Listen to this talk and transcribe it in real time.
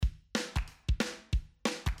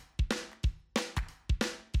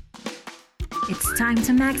It's time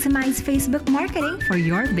to maximize Facebook marketing for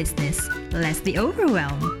your business. Less the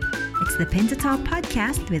overwhelm. It's the Pin to Top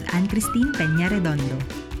podcast with Ann-Christine Peña Redondo.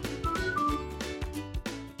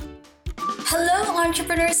 Hello,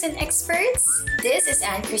 entrepreneurs and experts. This is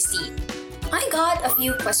Ann-Christine. I got a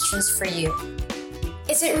few questions for you.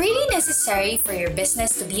 Is it really necessary for your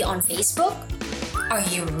business to be on Facebook? Are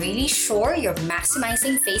you really sure you're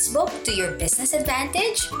maximizing Facebook to your business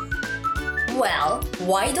advantage? Well,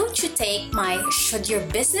 why don't you take my Should Your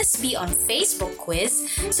Business Be on Facebook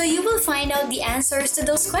quiz so you will find out the answers to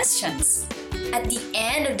those questions? At the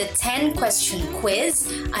end of the 10-question quiz,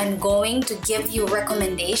 I'm going to give you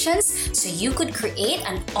recommendations so you could create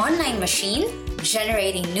an online machine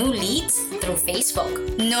generating new leads through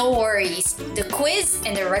Facebook. No worries, the quiz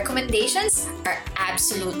and the recommendations are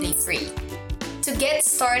absolutely free. To get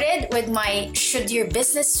started with my Should Your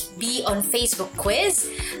Business Be on Facebook quiz,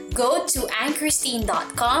 go to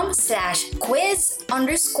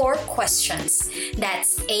annkristin.com/quiz_questions.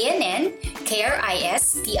 That's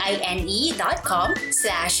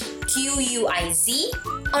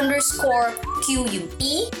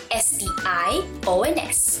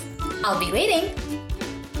I'll be waiting.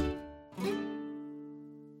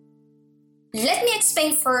 Let me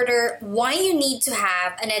explain further why you need to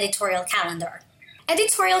have an editorial calendar.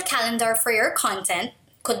 Editorial calendar for your content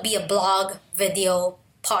could be a blog, video,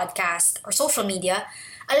 podcast, or social media,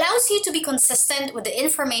 allows you to be consistent with the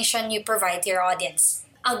information you provide to your audience.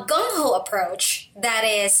 A gung-ho approach, that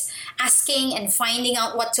is, asking and finding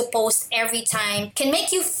out what to post every time, can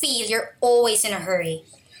make you feel you're always in a hurry.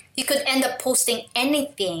 You could end up posting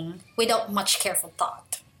anything without much careful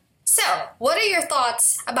thought. So, what are your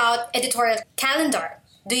thoughts about editorial calendar?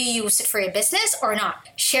 Do you use it for your business or not?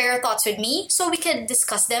 Share your thoughts with me so we can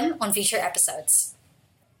discuss them on future episodes.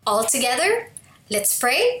 All together, let's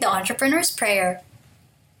pray the entrepreneur's prayer.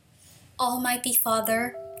 Almighty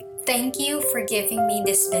Father, thank you for giving me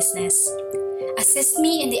this business. Assist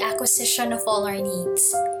me in the acquisition of all our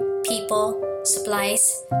needs, people,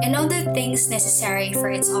 supplies, and other things necessary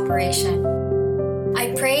for its operation.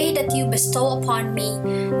 I pray that you bestow upon me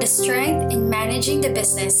the strength in managing the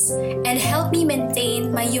business and help me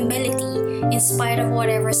maintain my humility in spite of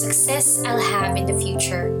whatever success I'll have in the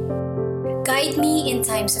future. Guide me in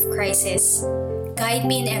times of crisis. Guide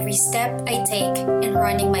me in every step I take in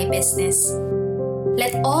running my business.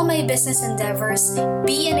 Let all my business endeavors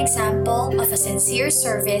be an example of a sincere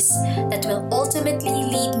service that will ultimately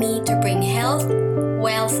lead me to bring health,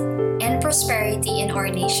 wealth, and prosperity in our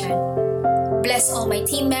nation. Bless all my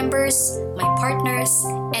team members, my partners,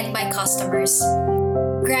 and my customers.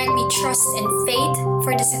 Grant me trust and faith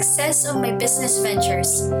for the success of my business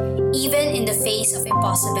ventures, even in the face of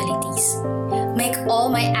impossibilities. Make all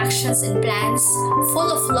my actions and plans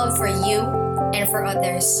full of love for you and for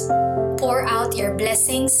others. Pour out your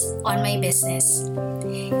blessings on my business.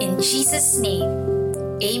 In Jesus' name,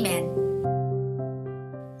 amen.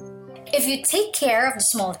 If you take care of the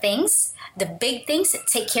small things, the big things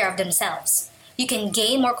take care of themselves. You can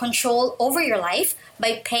gain more control over your life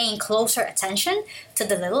by paying closer attention to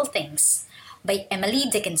the little things. By Emily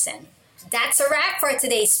Dickinson. That's a wrap for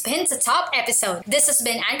today's Pin to Top episode. This has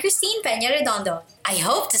been Ann-Christine Peña Redondo. I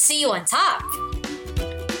hope to see you on top.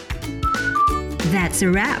 That's a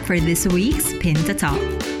wrap for this week's Pin to Top.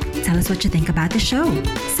 Tell us what you think about the show.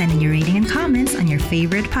 Send in your rating and comments on your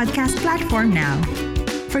favorite podcast platform now.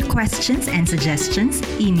 For questions and suggestions,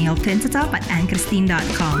 email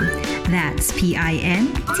pintotop@annchristine.com. That's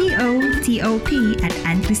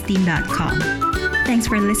PINTOTOP@annchristine.com. Thanks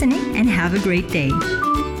for listening and have a great day.